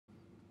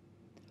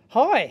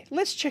Hi,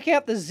 let's check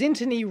out the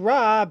Zyntony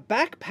Ra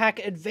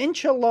Backpack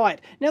Adventure Light.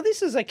 Now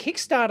this is a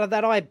Kickstarter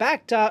that I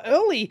backed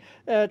early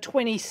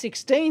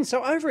 2016,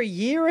 so over a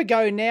year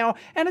ago now,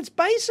 and it's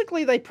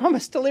basically, they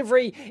promised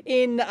delivery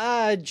in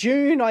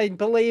June, I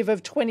believe,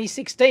 of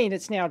 2016.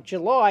 It's now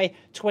July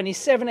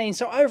 2017,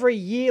 so over a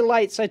year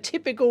late, so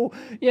typical,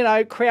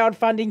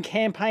 crowdfunding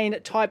campaign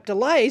type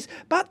delays,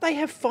 but they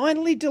have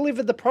finally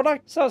delivered the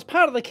product. So as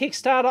part of the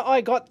Kickstarter, I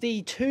got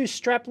the 2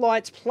 strap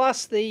lights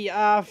plus the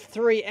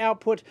 3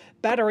 output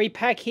battery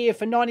pack here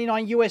for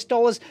 $99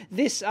 US.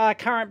 This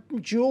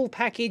current dual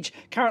package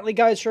currently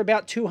goes for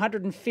about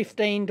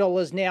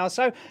 $215 now,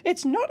 so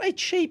it's not a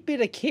cheap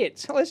bit of kit.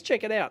 So let's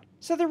check it out.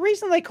 So the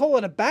reason they call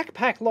it a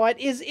backpack light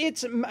is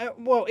it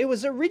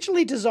was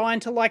originally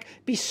designed to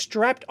be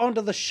strapped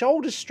onto the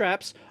shoulder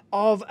straps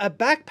of a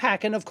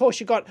backpack, and of course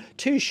you've got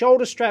 2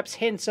 shoulder straps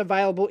hence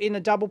available in a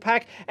double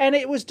pack, and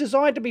it was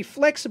designed to be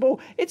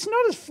flexible. It's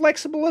not as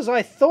flexible as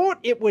I thought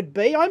it would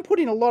be. I'm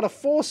putting a lot of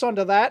force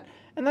onto that,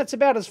 and that's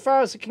about as far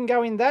as it can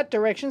go in that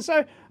direction,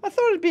 so I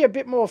thought it'd be a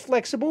bit more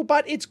flexible,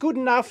 but it's good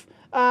enough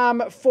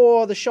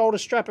for the shoulder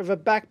strap of a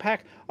backpack,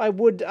 I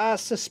would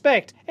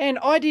suspect. And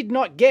I did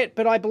not get,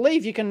 but I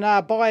believe you can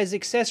buy as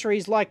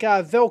accessories like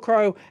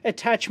Velcro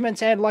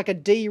attachments and like a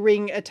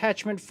D-ring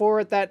attachment for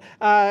it that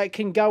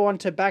can go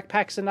onto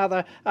backpacks and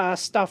other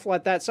stuff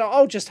like that. So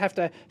I'll just have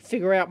to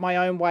figure out my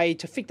own way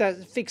to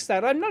fix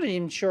that. I'm not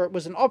even sure it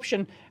was an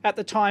option at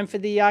the time for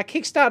the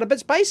Kickstarter, but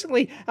it's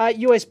basically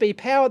USB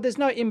powered. There's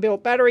no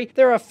inbuilt battery.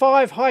 There are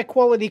 5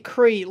 high-quality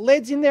Cree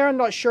LEDs in there. I'm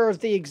not sure of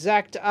the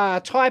exact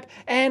type,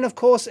 and of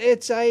course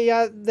it's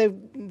a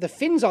the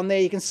fins on there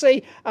you can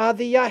see are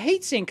the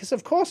heatsink, because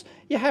of course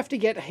you have to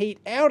get heat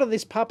out of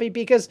this puppy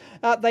because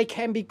they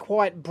can be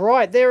quite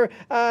bright. There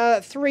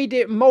are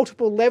 3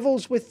 multiple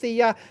levels with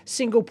the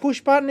single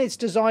push button. It's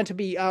designed to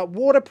be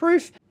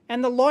waterproof.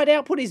 And the light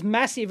output is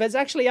massive. It's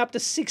actually up to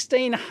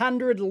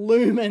 1600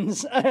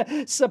 lumens,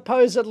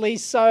 supposedly.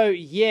 So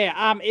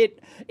yeah,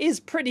 it is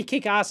pretty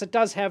kick-ass. It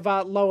does have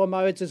lower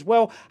modes as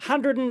well.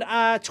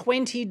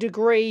 120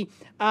 degree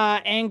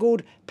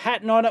angled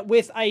pattern on it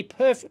with a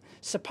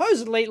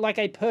supposedly like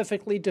a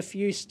perfectly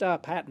diffused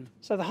pattern.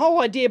 So the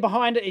whole idea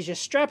behind it is you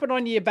strap it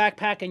onto your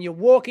backpack and you're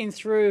walking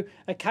through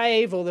a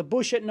cave or the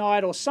bush at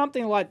night or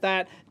something like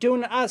that,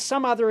 doing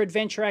some other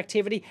adventure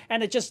activity,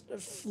 and it just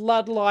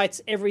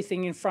floodlights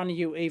everything in front of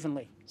you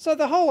evenly. So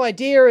the whole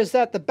idea is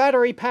that the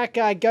battery pack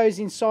goes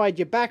inside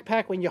your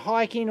backpack when you're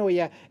hiking or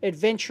you're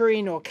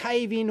adventuring or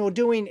caving or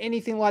doing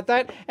anything like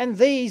that, and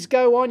these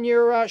go on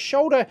your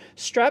shoulder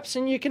straps,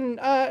 and you can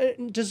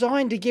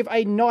design to give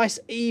a nice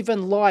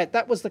even light.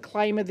 That was the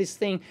claim of this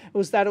thing,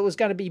 was that it was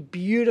going to be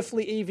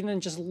beautifully even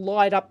and just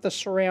light up the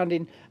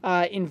surrounding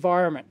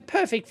environment.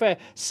 Perfect for,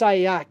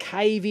 say,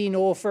 caving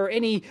or for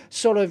any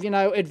sort of,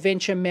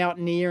 adventure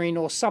mountaineering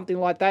or something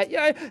like that.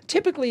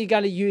 Typically you're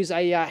going to use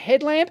a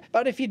headlamp,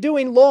 but if you're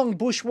doing long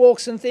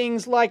bushwalks and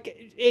things,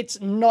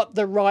 it's not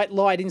the right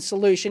lighting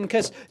solution,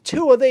 because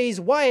 2 of these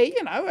weigh,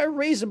 a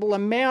reasonable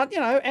amount,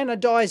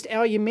 anodized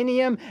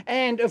aluminium,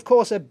 and of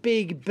course a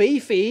big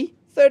beefy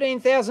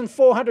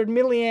 13,400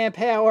 milliamp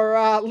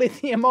hour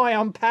lithium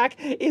ion pack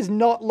is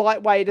not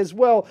lightweight as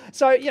well.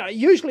 So,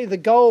 usually the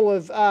goal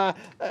of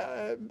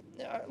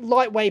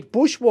lightweight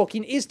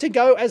bushwalking is to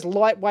go as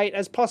lightweight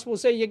as possible.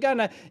 So you're going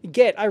to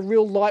get a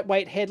real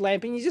lightweight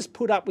headlamp, and you just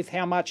put up with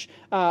how much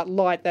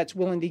light that's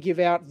willing to give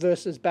out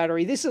versus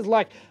battery. This is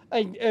like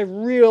a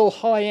real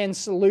high-end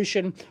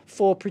solution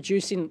for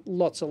producing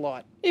lots of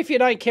light, if you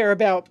don't care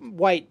about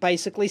weight,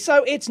 basically.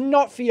 So it's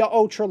not for your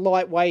ultra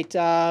lightweight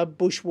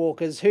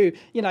bushwalkers who,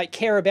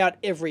 care about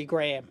every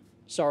gram.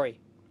 Sorry,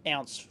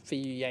 ounce for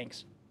you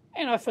Yanks.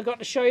 And I forgot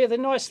to show you the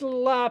nice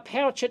little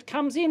pouch it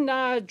comes in,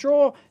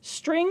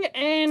 drawstring,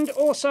 and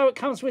also it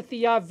comes with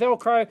the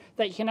Velcro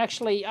that you can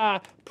actually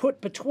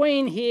put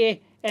between here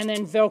and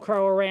then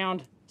Velcro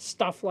around,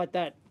 stuff like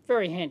that.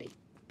 Very handy.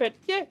 But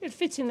yeah, it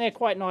fits in there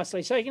quite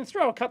nicely, so you can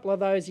throw a couple of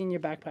those in your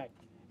backpack.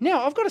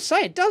 Now, I've got to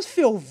say, it does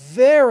feel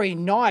very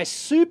nice,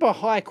 super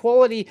high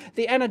quality.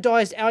 The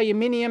anodized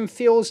aluminium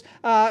feels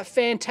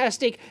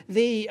fantastic.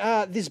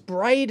 This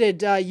braided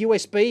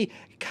USB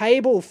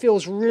cable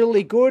feels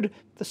really good.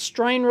 The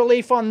strain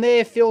relief on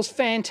there feels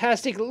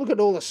fantastic. Look at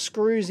all the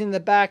screws in the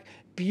back.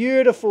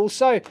 Beautiful.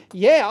 So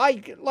yeah,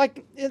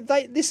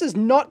 this has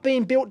not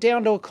been built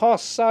down to a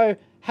cost, so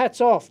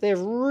hats off. They've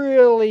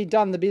really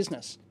done the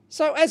business.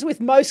 So as with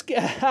most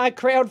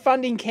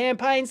crowdfunding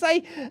campaigns,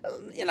 they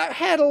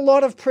had a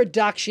lot of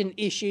production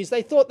issues.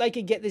 They thought they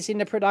could get this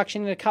into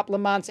production in a couple of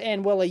months,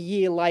 and well, a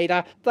year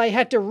later, they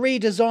had to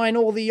redesign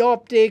all the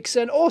optics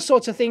and all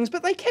sorts of things,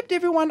 but they kept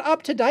everyone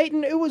up to date,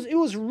 and it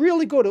was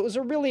really good. It was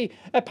a really,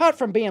 apart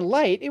from being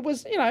late, it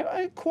was,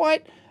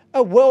 quite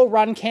a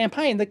well-run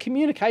campaign. The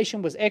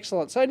communication was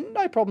excellent, so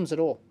no problems at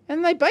all.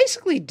 And they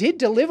basically did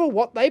deliver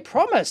what they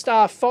promised.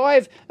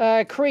 5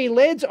 Cree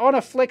LEDs on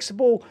a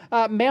flexible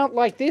mount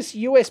like this,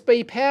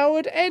 USB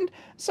powered, and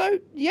so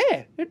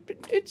yeah,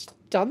 it's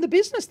done the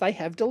business. They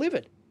have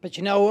delivered. But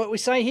you know what we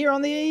say here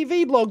on the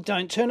EEVblog,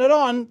 don't turn it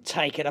on,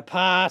 take it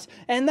apart.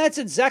 And that's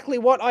exactly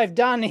what I've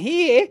done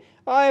here.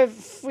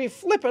 If we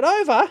flip it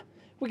over,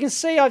 we can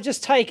see I've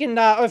just taken,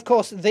 of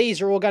course,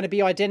 these are all going to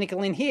be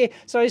identical in here.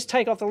 So I just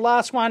take off the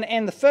last one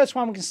and the first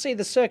one. We can see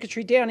the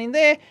circuitry down in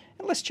there.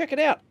 And let's check it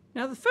out.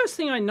 Now, the first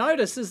thing I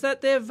notice is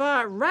that they've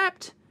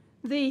wrapped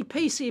the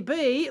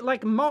PCB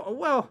like,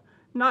 well,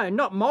 no,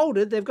 not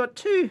molded. They've got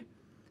two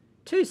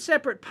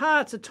separate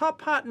parts, a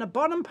top part and a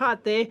bottom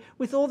part there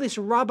with all this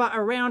rubber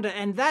around it.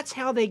 And that's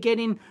how they're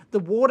getting the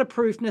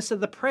waterproofness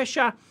of the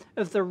pressure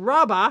of the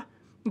rubber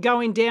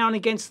going down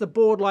against the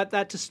board like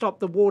that to stop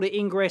the water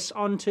ingress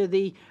onto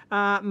the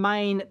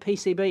main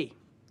PCB.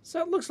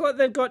 So it looks like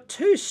they've got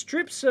two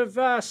strips of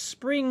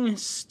spring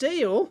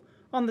steel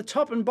on the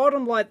top and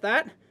bottom like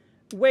that,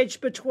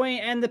 wedged between,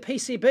 and the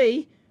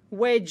PCB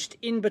wedged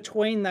in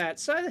between that.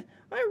 So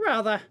I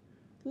rather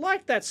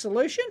like that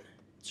solution.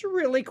 It's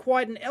really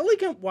quite an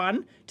elegant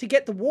one to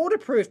get the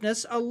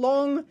waterproofness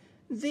along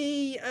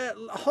the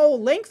whole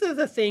length of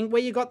the thing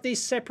where you got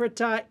these separate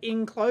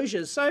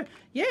enclosures. So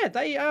yeah,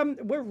 they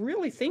were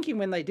really thinking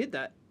when they did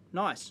that.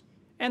 Nice.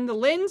 And the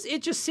lens,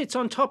 it just sits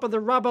on top of the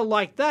rubber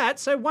like that.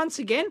 So once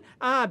again,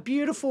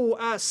 beautiful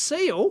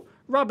seal,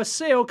 rubber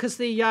seal, because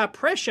the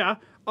pressure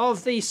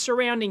of the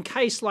surrounding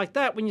case like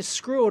that, when you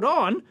screw it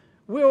on,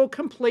 will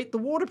complete the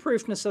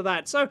waterproofness of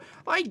that. So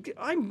I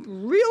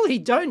really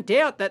don't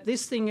doubt that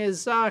this thing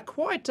is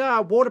quite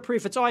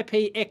waterproof. It's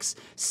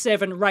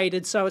IPX7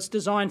 rated, so it's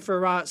designed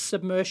for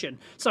submersion.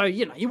 So,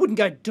 you know, you wouldn't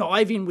go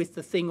diving with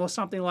the thing or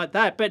something like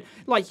that, but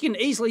like you can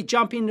easily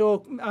jump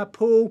into a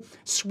pool,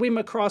 swim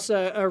across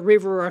a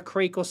river or a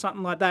creek or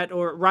something like that,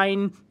 or it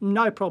rain,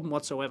 no problem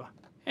whatsoever.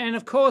 And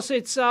of course,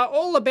 it's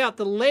all about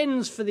the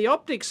lens for the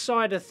optics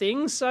side of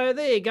things. So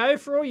there you go,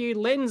 for all you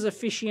lens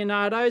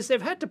aficionados.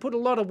 They've had to put a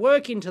lot of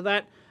work into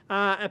that,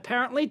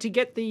 apparently, to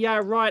get the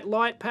right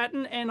light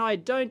pattern, and I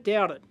don't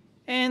doubt it.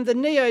 And the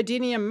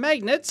neodymium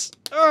magnets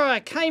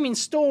came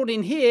installed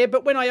in here,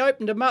 but when I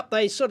opened them up,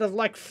 they sort of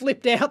like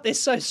flipped out. They're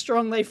so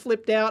strong they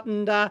flipped out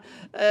and,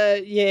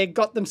 yeah,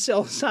 got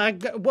themselves,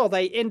 well,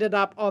 they ended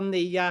up on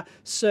the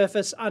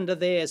surface under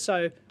there.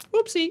 So,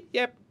 whoopsie,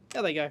 yep,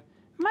 there they go.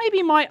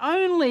 Maybe my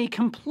only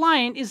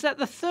complaint is that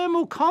the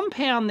thermal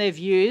compound they've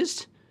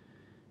used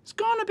has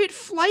gone a bit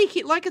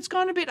flaky, like it's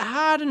gone a bit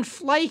hard and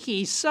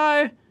flaky.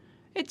 So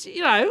it's,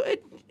 you know,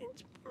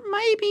 it's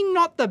maybe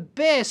not the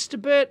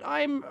best, but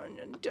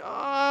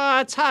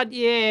it's hard,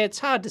 yeah, it's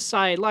hard to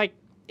say. Like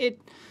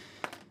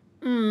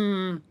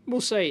we'll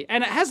see.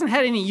 And it hasn't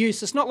had any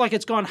use. It's not like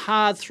it's gone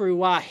hard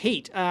through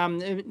heat,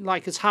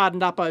 like it's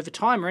hardened up over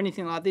time or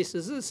anything like this.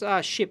 This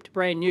is shipped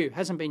brand new,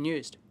 hasn't been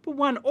used. But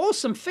one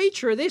awesome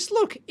feature of this,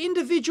 look,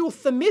 individual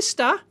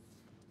thermistor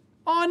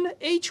on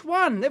each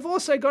one. They've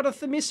also got a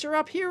thermistor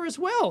up here as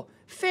well.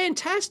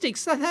 Fantastic.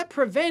 So that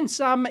prevents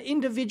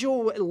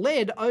individual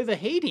lead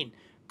overheating.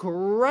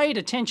 Great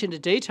attention to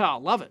detail.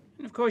 Love it.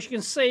 And of course, you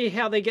can see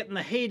how they're getting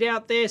the heat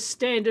out there.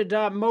 Standard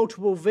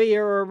multiple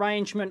via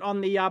arrangement on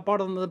the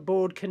bottom of the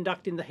board,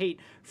 conducting the heat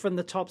from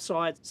the top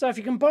side. So if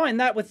you combine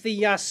that with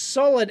the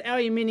solid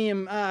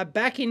aluminium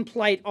backing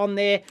plate on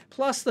there,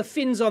 plus the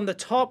fins on the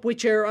top,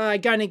 which are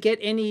going to get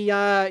any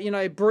you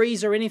know,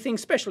 breeze or anything,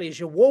 especially as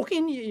you're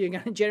walking, you're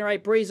going to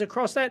generate breeze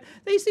across that.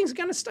 These things are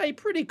going to stay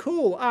pretty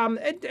cool,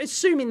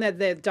 assuming that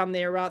they've done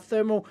their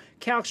thermal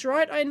calcs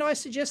right, and I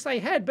suggest they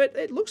had, but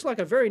it looks like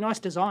a very nice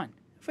design.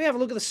 If we have a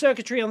look at the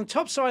circuitry on the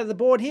top side of the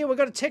board here, we've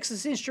got a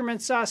Texas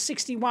Instruments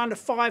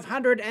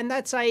 61-500, and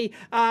that's a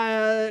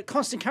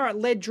constant current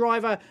LED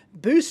driver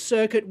boost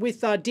circuit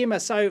with dimmer,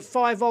 so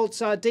 5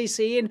 volts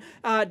DC in,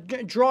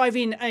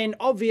 drive-in, and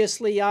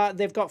obviously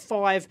they've got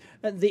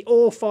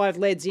all 5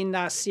 LEDs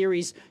in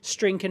series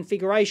string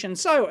configuration.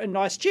 So a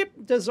nice chip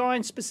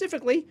designed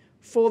specifically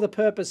for the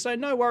purpose, so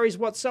no worries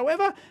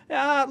whatsoever.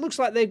 Looks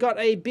like they've got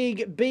a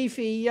big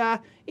beefy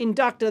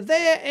inductor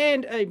there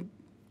and a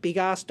big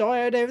ass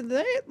diode over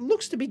there. It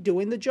looks to be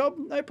doing the job,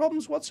 no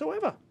problems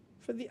whatsoever.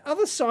 For the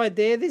other side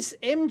there, this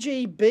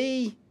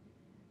MGB0,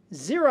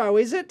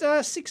 is it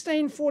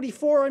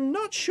 1644? I'm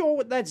not sure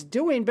what that's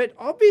doing, but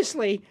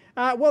obviously,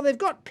 well, they've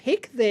got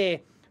PIC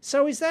there.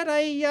 So is that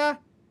a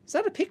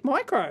PIC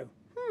micro?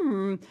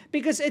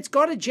 Because it's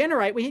got to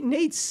generate, we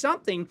need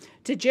something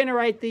to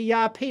generate the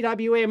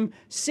PWM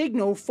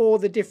signal for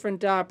the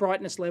different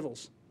brightness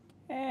levels.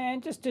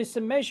 And just do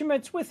some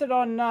measurements with it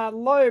on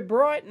low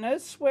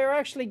brightness. We're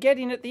actually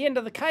getting at the end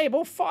of the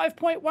cable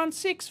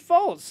 5.16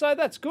 volts, so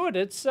that's good.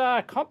 It's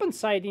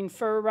compensating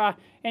for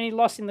any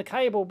loss in the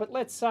cable, but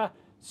let's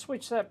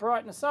switch that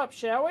brightness up,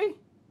 shall we?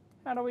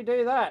 How do we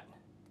do that?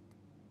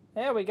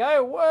 There we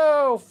go.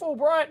 Whoa, full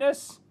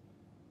brightness.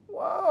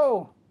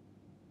 Whoa.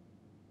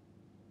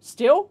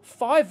 Still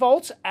 5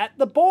 volts at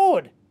the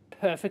board.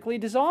 Perfectly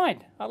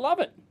designed. I love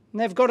it. And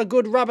they've got a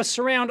good rubber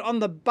surround on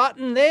the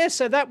button there,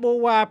 so that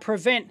will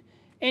prevent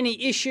any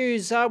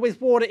issues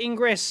with water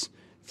ingress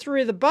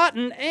through the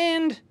button.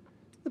 And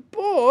the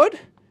board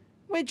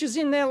wedges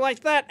in there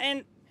like that,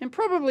 and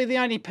probably the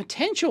only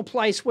potential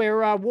place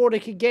where water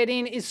could get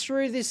in is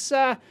through this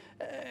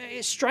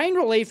strain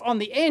relief on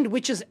the end,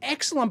 which is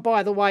excellent,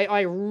 by the way.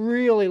 I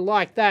really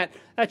like that.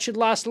 That should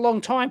last a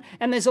long time.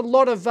 And there's a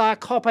lot of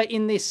copper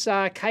in this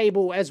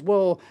cable as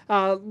well,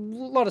 a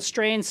lot of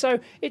strands. So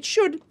it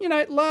should,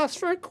 last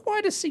for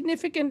quite a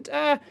significant,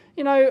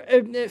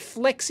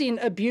 flexing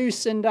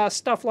abuse and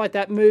stuff like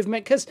that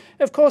movement. Because,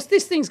 of course,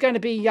 this thing's going to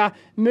be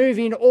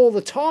moving all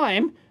the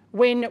time.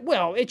 When,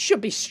 well, it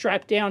should be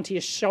strapped down to your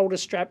shoulder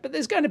strap, but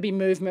there's going to be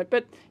movement.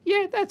 But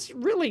yeah, that's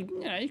really,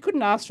 you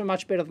couldn't ask for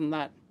much better than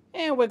that.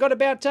 And we've got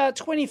about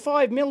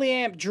 25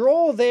 milliamp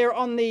draw there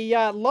on the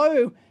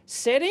low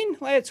setting.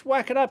 Let's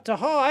whack it up to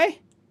high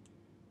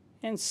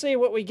and see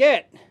what we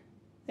get.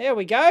 There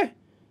we go.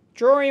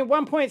 Drawing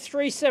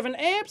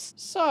 1.37 amps.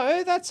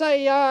 So that's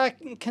a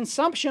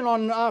consumption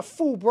on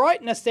full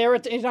brightness there.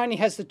 It only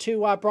has the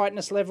 2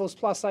 brightness levels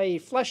plus a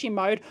flashing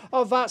mode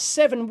of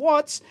 7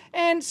 watts.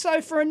 And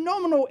so for a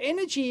nominal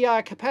energy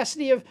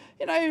capacity of,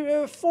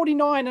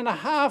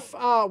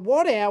 49.5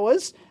 watt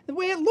hours,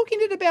 we're looking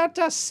at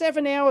about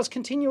 7 hours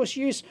continuous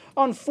use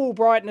on full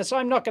brightness.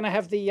 I'm not going to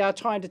have the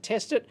time to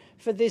test it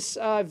for this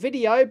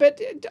video,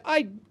 but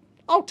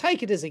I'll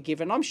take it as a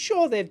given. I'm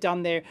sure they've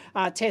done their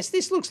test.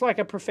 This looks like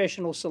a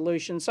professional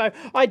solution. So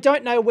I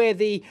don't know where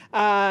the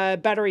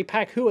battery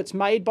pack, who it's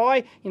made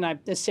by,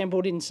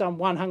 assembled in some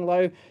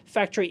Wanhanglo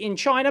factory in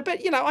China.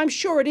 But, I'm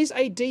sure it is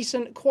a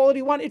decent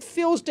quality one. It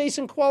feels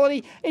decent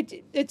quality.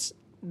 It's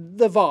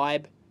the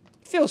vibe.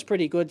 Feels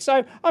pretty good.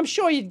 So I'm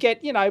sure you'd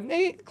get,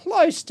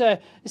 close to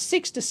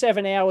 6 to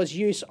 7 hours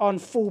use on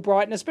full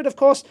brightness. But of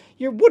course,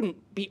 you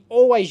wouldn't be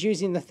always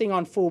using the thing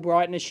on full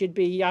brightness. You'd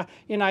be,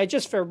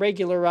 just for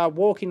regular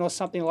walking or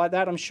something like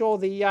that. I'm sure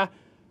the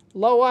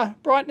lower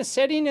brightness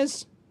setting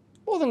is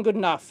more than good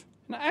enough.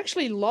 And I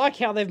actually like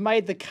how they've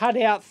made the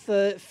cutout for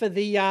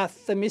the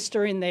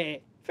thermistor in there.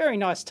 Very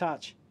nice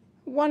touch.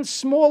 One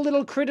small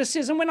little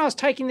criticism, when I was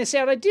taking this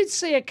out, I did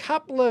see a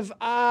couple of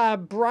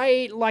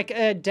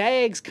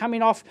dags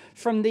coming off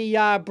from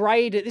the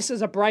braid. This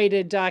is a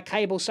braided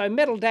cable, so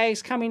metal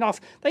dags coming off.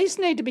 They just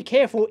need to be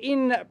careful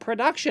in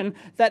production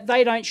that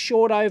they don't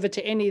short over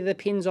to any of the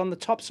pins on the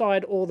top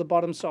side or the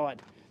bottom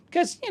side.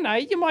 Because,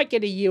 you might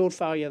get a yield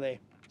failure there.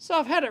 So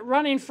I've had it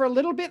running for a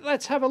little bit.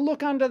 Let's have a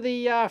look under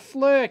the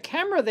FLIR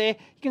camera there.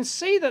 You can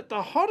see that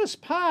the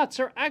hottest parts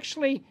are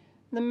actually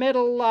the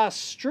metal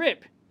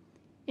strip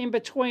in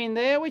between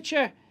there, which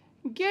are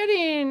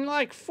getting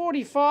like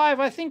 45.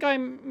 I think I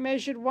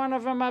measured one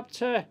of them up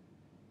to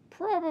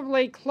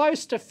probably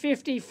close to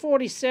 50,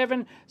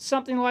 47,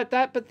 something like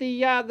that. But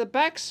the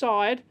back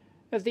side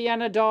of the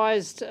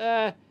anodized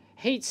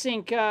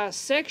heatsink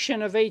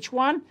section of each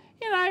one,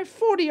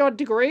 40 odd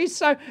degrees.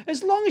 So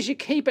as long as you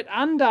keep it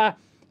under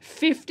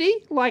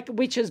 50,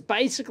 which is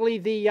basically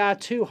the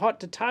too hot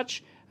to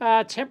touch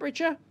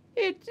temperature,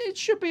 it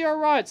should be all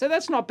right. So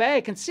that's not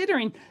bad,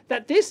 considering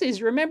that this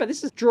is, remember,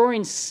 this is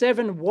drawing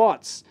 7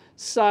 watts.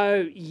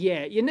 So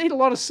yeah, you need a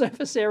lot of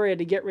surface area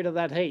to get rid of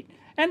that heat.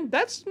 And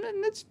that's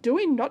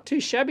doing not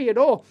too shabby at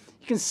all.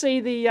 You can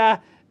see the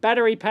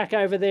battery pack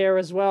over there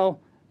as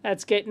well.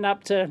 That's getting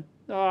up to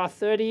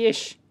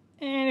 30-ish.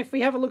 And if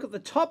we have a look at the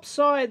top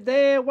side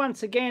there,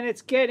 once again,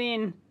 it's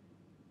getting,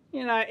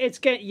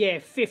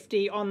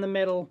 50 on the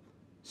metal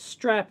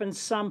strap and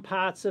some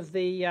parts of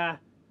the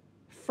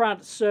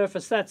front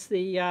surface. That's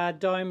the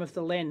dome of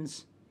the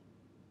lens.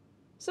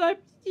 So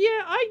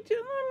yeah,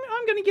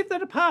 I'm going to give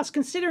that a pass,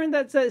 considering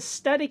that there's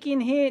static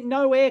in here,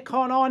 no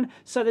aircon on,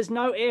 so there's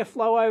no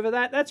airflow over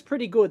that. That's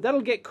pretty good.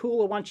 That'll get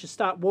cooler once you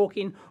start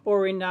walking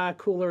or in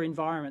cooler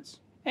environments.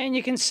 And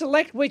you can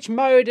select which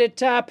mode it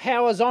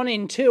powers on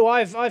in too.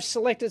 I've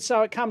selected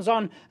so it comes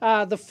on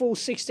the full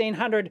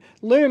 1600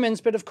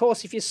 lumens, but of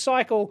course if you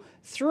cycle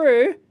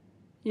through,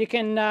 you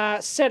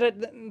can set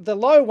it the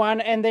low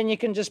one, and then you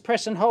can just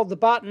press and hold the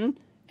button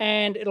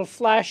and it'll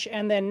flash,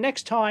 and then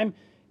next time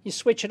you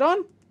switch it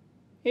on,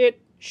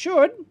 it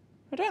should.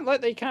 I don't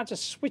like that you can't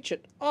just switch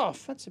it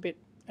off. That's a bit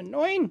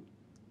annoying.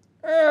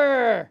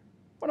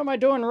 What am I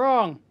doing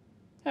wrong?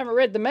 I haven't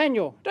read the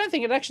manual. I don't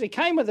think it actually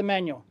came with the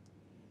manual.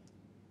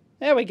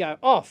 There we go,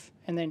 off,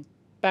 and then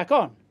back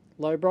on,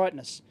 low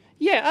brightness.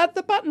 Yeah,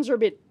 the buttons are a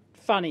bit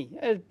funny.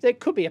 There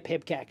could be a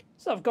pebcac.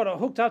 So I've got it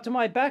hooked up to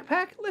my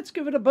backpack. Let's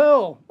give it a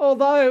whirl.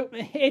 Although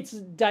it's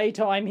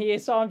daytime here,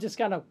 so I'm just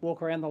going to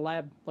walk around the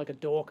lab like a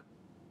dork.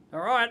 All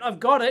right, I've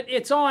got it.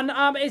 It's on.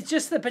 It's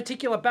just the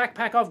particular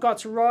backpack I've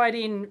got's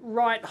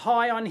right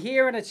high on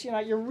here, and it's,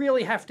 you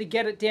really have to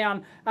get it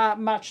down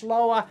much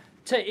lower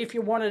if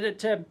you wanted it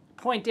to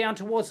point down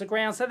towards the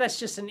ground. So that's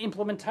just an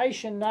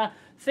implementation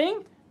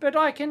thing. But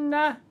I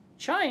can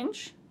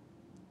change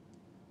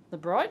the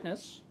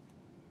brightness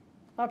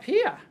up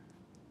here.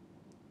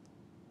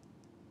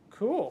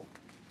 Cool.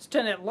 Let's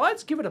turn out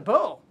lights, give it a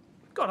whirl.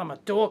 God, I'm a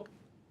dork.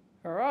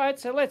 All right,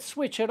 so let's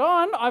switch it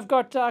on. I've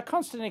got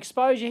constant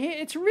exposure here.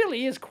 It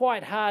really is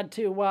quite hard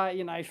to,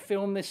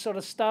 film this sort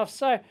of stuff.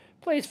 So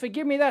please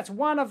forgive me. That's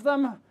one of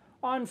them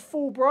on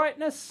full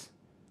brightness.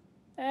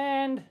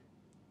 And,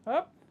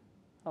 oh,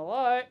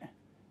 hello.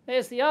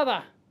 There's the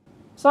other.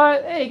 So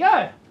there you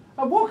go.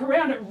 I walk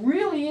around, it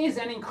really is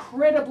an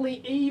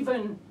incredibly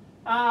even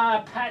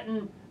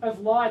pattern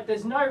of light.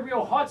 There's no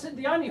real hots.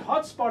 The only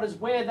hot spot is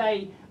where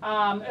they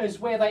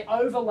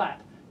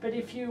overlap. But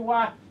if you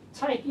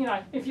take,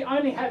 if you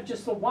only have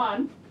just the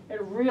one,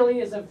 it really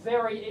is a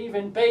very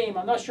even beam.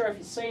 I'm not sure if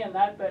you're seeing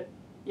that, but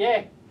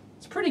yeah,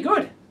 it's pretty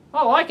good.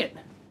 I like it.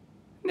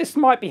 This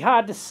might be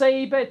hard to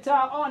see, but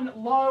on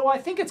low, I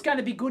think it's going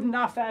to be good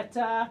enough at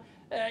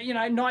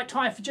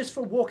nighttime just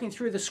for walking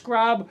through the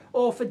scrub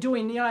or for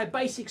doing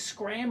basic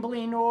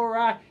scrambling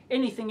or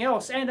anything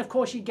else. And of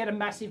course, you get a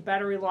massive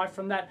battery life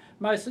from that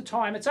most of the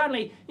time. It's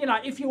only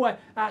if you were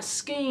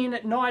skiing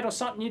at night or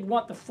something, you'd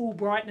want the full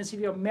brightness. If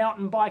you're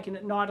mountain biking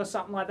at night or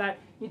something like that,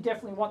 you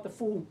definitely want the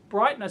full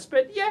brightness.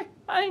 But yeah,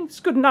 I think it's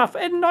good enough.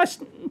 And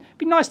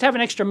be nice to have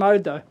an extra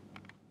mode though.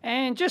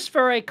 And just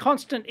for a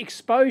constant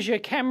exposure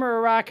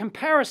camera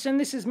comparison,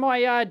 this is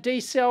my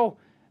D-cell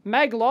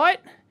mag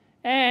light,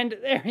 and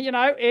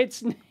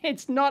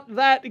it's not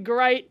that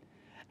great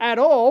at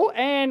all.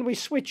 And we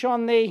switch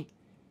on the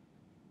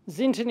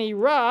Zyntony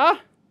Ra.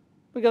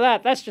 Look at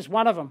that, that's just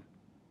one of them.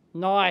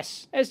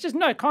 Nice. It's just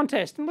no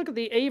contest. And look at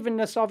the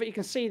evenness of it. You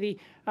can see the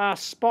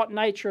spot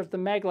nature of the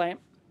mag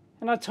lamp.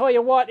 And I tell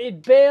you what,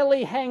 it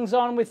barely hangs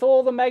on with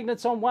all the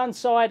magnets on one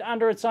side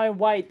under its own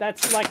weight.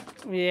 That's like,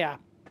 yeah,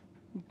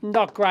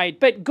 not great,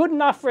 but good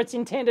enough for its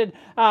intended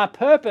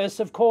purpose,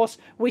 of course,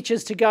 which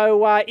is to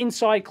go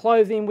inside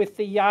clothing with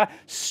the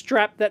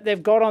strap that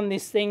they've got on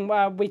this thing,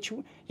 which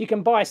you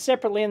can buy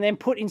separately and then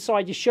put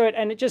inside your shirt,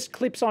 and it just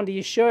clips onto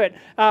your shirt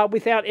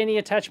without any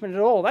attachment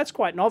at all. That's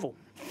quite novel.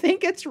 I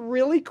think it's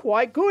really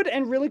quite good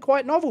and really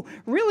quite novel,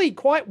 really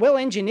quite well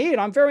engineered.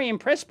 I'm very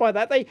impressed by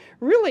that. They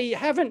really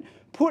haven't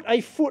put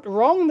a foot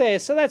wrong there,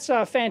 so that's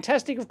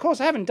fantastic. Of course,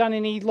 I haven't done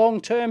any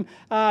long-term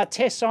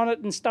tests on it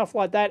and stuff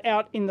like that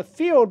out in the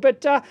field,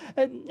 but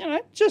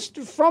just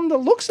from the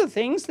looks of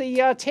things, the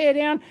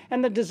teardown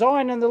and the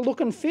design and the look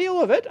and feel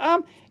of it,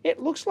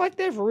 it looks like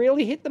they've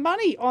really hit the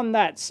money on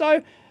that.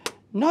 So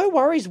no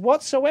worries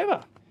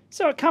whatsoever.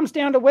 So it comes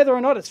down to whether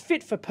or not it's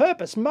fit for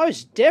purpose.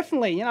 Most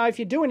definitely, if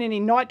you're doing any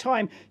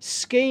nighttime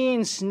skiing,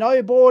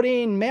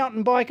 snowboarding,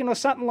 mountain biking or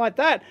something like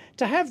that,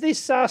 to have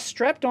this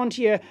strapped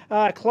onto your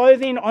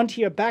clothing,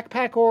 onto your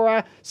backpack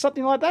or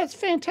something like that, it's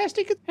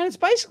fantastic. And it's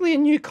basically a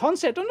new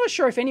concept. I'm not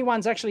sure if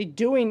anyone's actually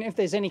if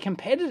there's any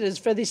competitors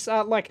for this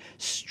like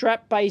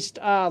strap-based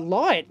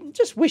light.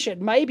 Just wish it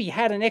maybe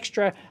had an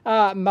extra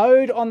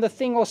mode on the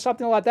thing or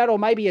something like that, or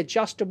maybe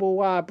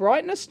adjustable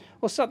brightness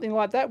or something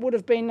like that would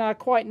have been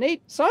quite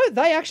neat. So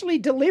they actually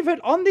delivered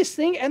on this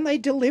thing, and they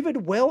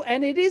delivered well,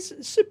 and it is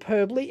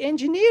superbly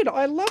engineered.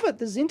 I love it,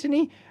 the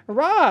Zyntony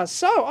Ra.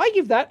 So I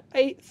give that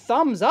a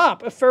thumbs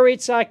up for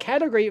its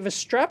category of a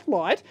strap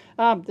light.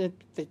 They're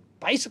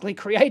basically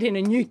creating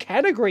a new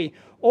category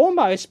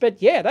almost,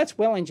 but yeah, that's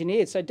well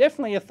engineered, so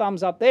definitely a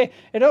thumbs up there.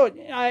 At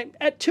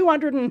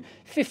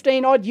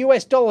 $215 odd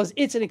US,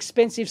 it's an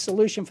expensive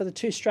solution for the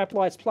two strap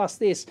lights plus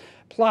this,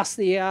 plus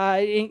the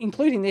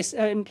including this,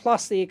 and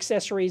plus the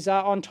accessories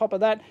on top of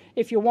that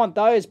if you want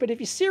those. But if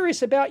you're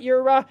serious about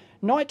your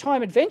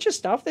nighttime adventure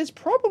stuff, there's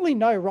probably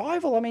no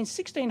rival. I mean,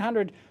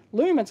 1600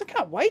 lumens. I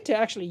can't wait to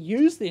actually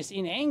use this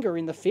in anger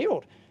in the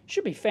field.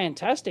 Should be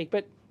fantastic,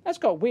 but that's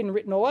got win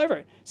written all over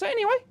it. So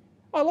anyway,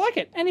 I like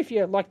it. And if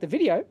you like the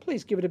video,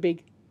 please give it a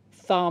big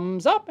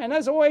thumbs up. And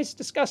as always,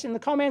 discuss in the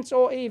comments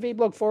or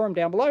EEVblog forum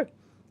down below.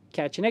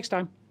 Catch you next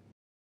time.